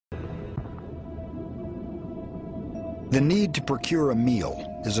The need to procure a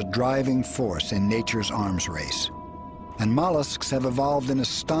meal is a driving force in nature's arms race, and mollusks have evolved an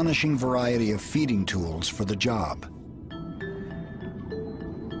astonishing variety of feeding tools for the job.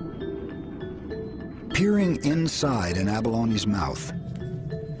 Peering inside an abalone's mouth,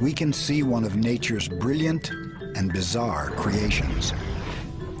 we can see one of nature's brilliant and bizarre creations.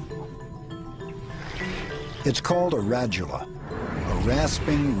 It's called a radula, a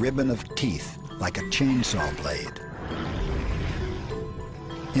rasping ribbon of teeth like a chainsaw blade.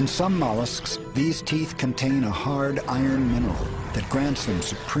 In some mollusks, these teeth contain a hard iron mineral that grants them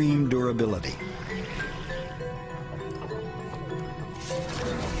supreme durability.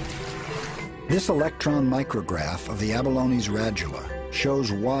 This electron micrograph of the abalone's radula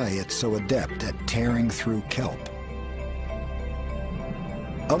shows why it's so adept at tearing through kelp.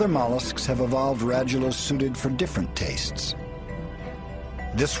 Other mollusks have evolved radulas suited for different tastes.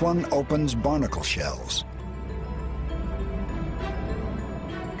 This one opens barnacle shells.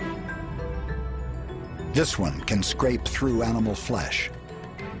 This one can scrape through animal flesh.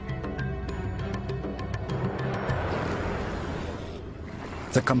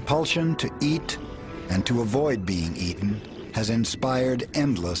 The compulsion to eat and to avoid being eaten has inspired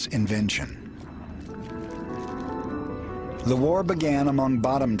endless invention. The war began among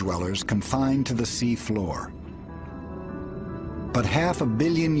bottom dwellers confined to the sea floor. But 500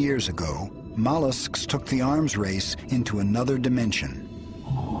 million years ago, mollusks took the arms race into another dimension.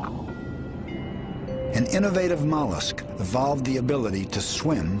 An innovative mollusk evolved the ability to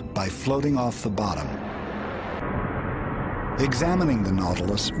swim by floating off the bottom. Examining the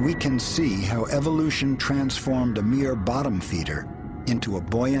nautilus, we can see how evolution transformed a mere bottom feeder into a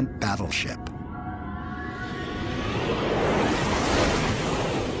buoyant battleship.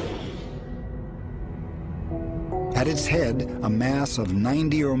 At its head, a mass of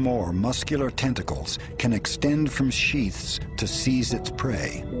 90 or more muscular tentacles can extend from sheaths to seize its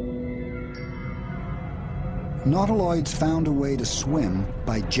prey. Nautiloids found a way to swim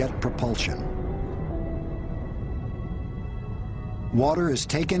by jet propulsion. Water is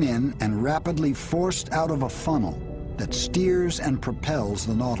taken in and rapidly forced out of a funnel that steers and propels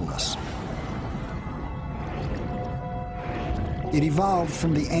the nautilus. It evolved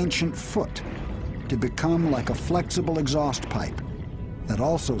from the ancient foot to become like a flexible exhaust pipe that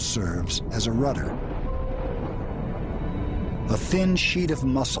also serves as a rudder. A thin sheet of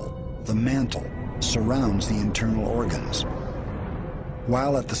muscle, the mantle, surrounds the internal organs,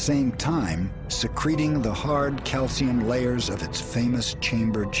 while at the same time secreting the hard calcium layers of its famous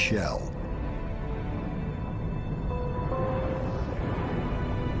chambered shell.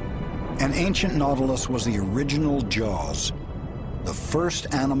 An ancient nautilus was the original jaws, the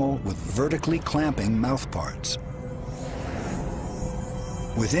first animal with vertically clamping mouthparts.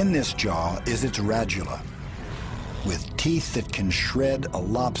 Within this jaw is its radula, with teeth that can shred a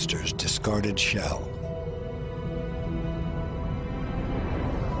lobster's discarded shell.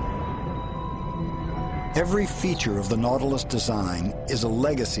 Every feature of the Nautilus design is a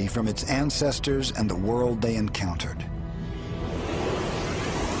legacy from its ancestors and the world they encountered.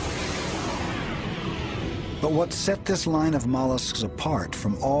 But what set this line of mollusks apart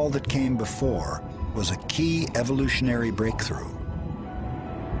from all that came before was a key evolutionary breakthrough: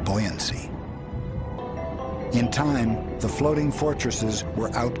 buoyancy. In time, the floating fortresses were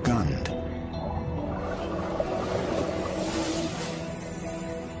outgunned.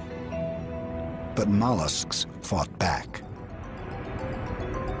 But mollusks fought back.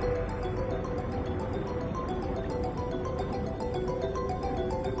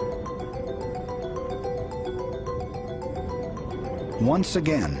 Once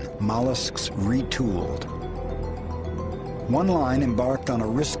again, mollusks retooled. One line embarked on a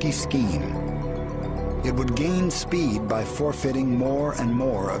risky scheme. It would gain speed by forfeiting more and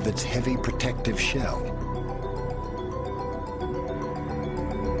more of its heavy protective shell.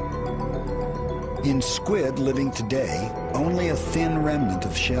 In squid living today, only a thin remnant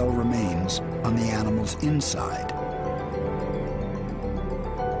of shell remains on the animal's inside.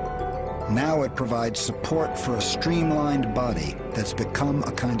 Now it provides support for a streamlined body that's become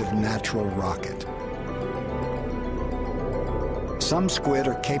a kind of natural rocket. Some squid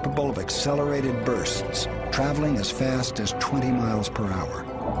are capable of accelerated bursts, traveling as fast as 20 miles per hour.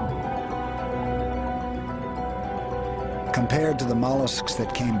 Compared to the mollusks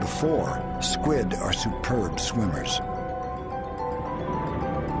that came before, squid are superb swimmers.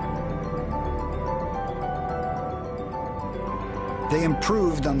 They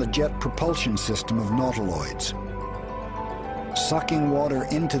improved on the jet propulsion system of nautiloids, sucking water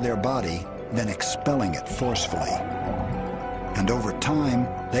into their body, then expelling it forcefully. and over time,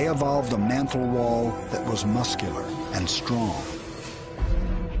 they evolved a mantle wall that was muscular and strong.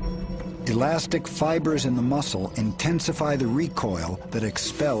 Elastic fibers in the muscle intensify the recoil that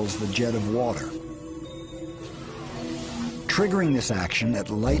expels the jet of water. Triggering this action at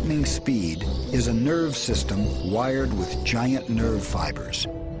lightning speed is a nerve system wired with giant nerve fibers.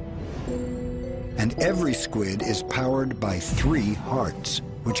 And every squid is powered by 3 hearts,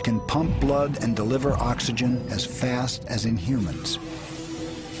 which can pump blood and deliver oxygen as fast as in humans.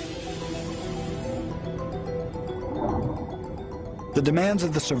 The demands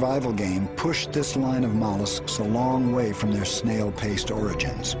of the survival game pushed this line of mollusks a long way from their snail-paced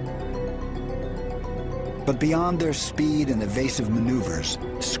origins. But beyond their speed and evasive maneuvers,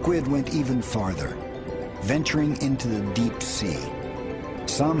 squid went even farther, venturing into the deep sea.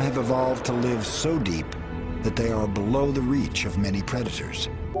 Some have evolved to live so deep that they are below the reach of many predators.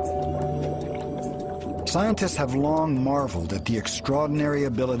 Scientists have long marveled at the extraordinary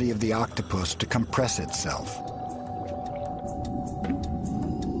ability of the octopus to compress itself.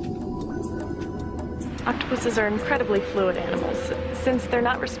 Octopuses are incredibly fluid animals. Since they're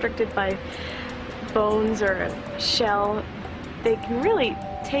not restricted by bones or a shell, they can really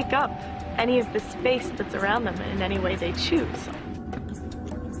take up any of the space that's around them in any way they choose.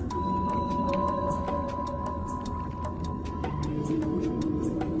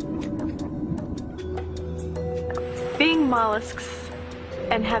 Being mollusks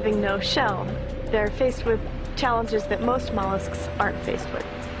and having no shell, they're faced with challenges that most mollusks aren't faced with.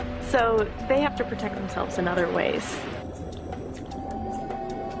 So they have to protect themselves in other ways.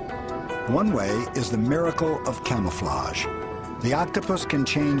 One way is the miracle of camouflage. The octopus can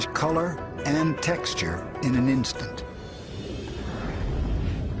change color and texture in an instant.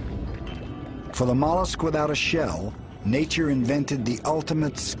 For the mollusk without a shell, nature invented the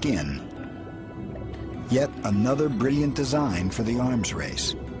ultimate skin. Yet another brilliant design for the arms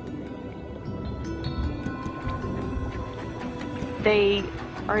race. They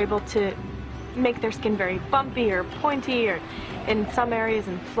are able to make their skin very bumpy or pointy, or in some areas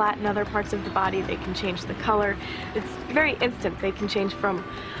and flat in other parts of the body. They can change the color. It's very instant. They can change from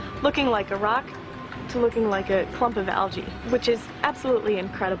looking like a rock to looking like a clump of algae, which is absolutely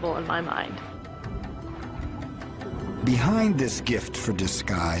incredible in my mind. Behind this gift for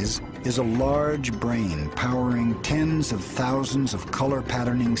disguise is a large brain powering tens of thousands of color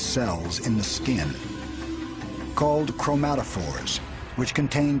patterning cells in the skin, called chromatophores, which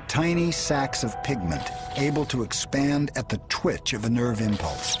contain tiny sacs of pigment able to expand at the twitch of a nerve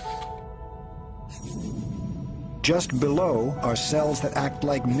impulse. Just below are cells that act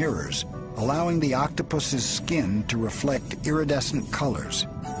like mirrors, allowing the octopus's skin to reflect iridescent colors.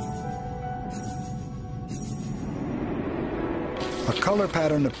 A color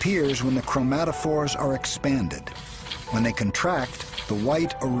pattern appears when the chromatophores are expanded. When they contract, the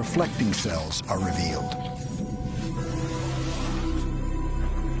white or reflecting cells are revealed.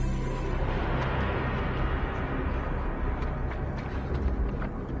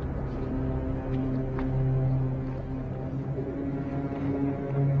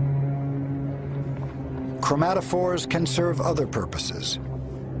 Chromatophores can serve other purposes.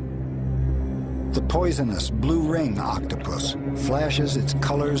 The poisonous blue ring octopus flashes its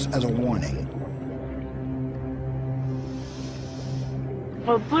colors as a warning.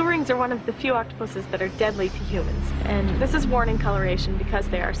 Well, blue rings are one of the few octopuses that are deadly to humans, and this is warning coloration because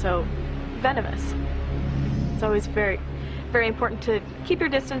they are so venomous. It's always very, very important to keep your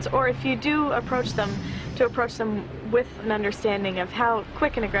distance, or if you do approach them, to approach them with an understanding of how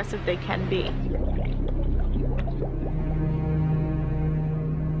quick and aggressive they can be.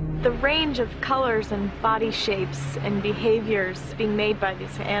 The range of colors and body shapes and behaviors being made by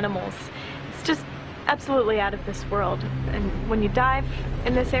these animals, it's just absolutely out of this world. And when you dive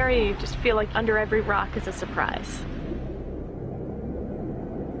in this area, you just feel like under every rock is a surprise.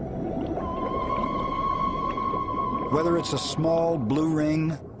 Whether it's a small blue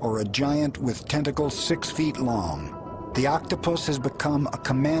ring or a giant with tentacles 6 feet long, the octopus has become a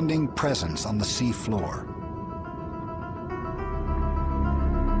commanding presence on the sea floor.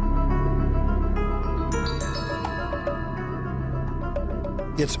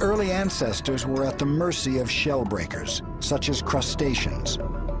 Its early ancestors were at the mercy of shell breakers, such as crustaceans.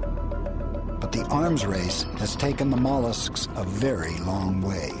 But the arms race has taken the mollusks a very long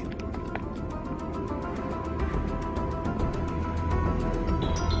way.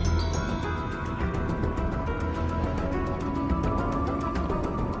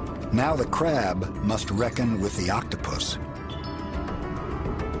 Now the crab must reckon with the octopus.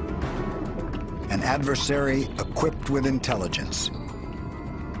 An adversary equipped with intelligence.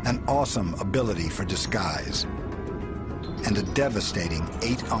 An awesome ability for disguise. and a devastating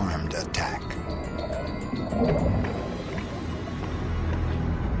 8-armed attack.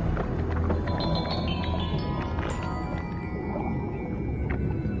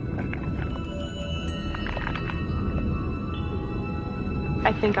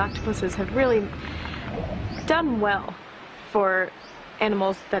 I think octopuses have really done well for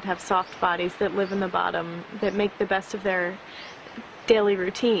animals that have soft bodies, that live in the bottom, that make the best of their daily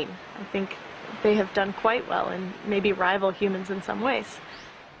routine. I think they have done quite well and maybe rival humans in some ways.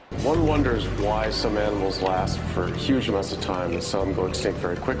 One wonders why some animals last for huge amounts of time and some go extinct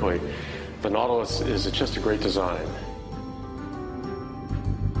very quickly. The nautilus is just a great design.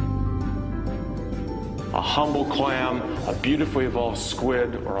 A humble clam, a beautifully evolved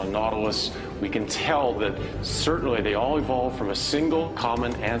squid, or a nautilus, we can tell that certainly they all evolved from a single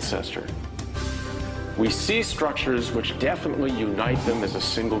common ancestor. We see structures which definitely unite them as a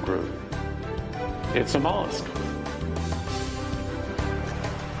single group. It's a mollusk.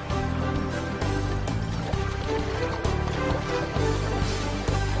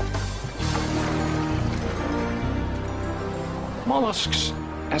 Mollusks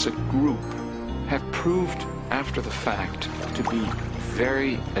as a group have proved after the fact to be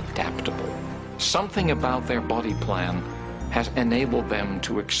very adaptable. Something about their body plan has enabled them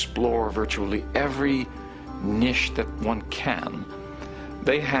to explore virtually every niche that one can.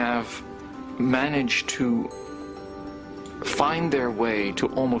 They have managed to find their way to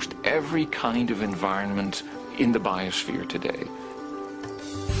almost every kind of environment in the biosphere today.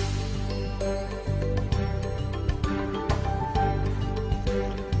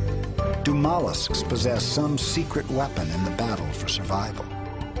 Do mollusks possess some secret weapon in the battle for survival?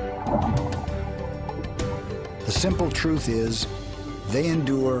 The simple truth is, they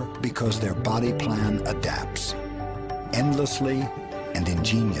endure because their body plan adapts, endlessly and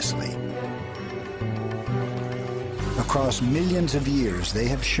ingeniously. Across millions of years, they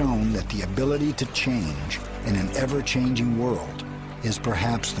have shown that the ability to change in an ever-changing world is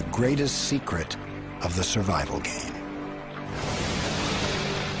perhaps the greatest secret of the survival game.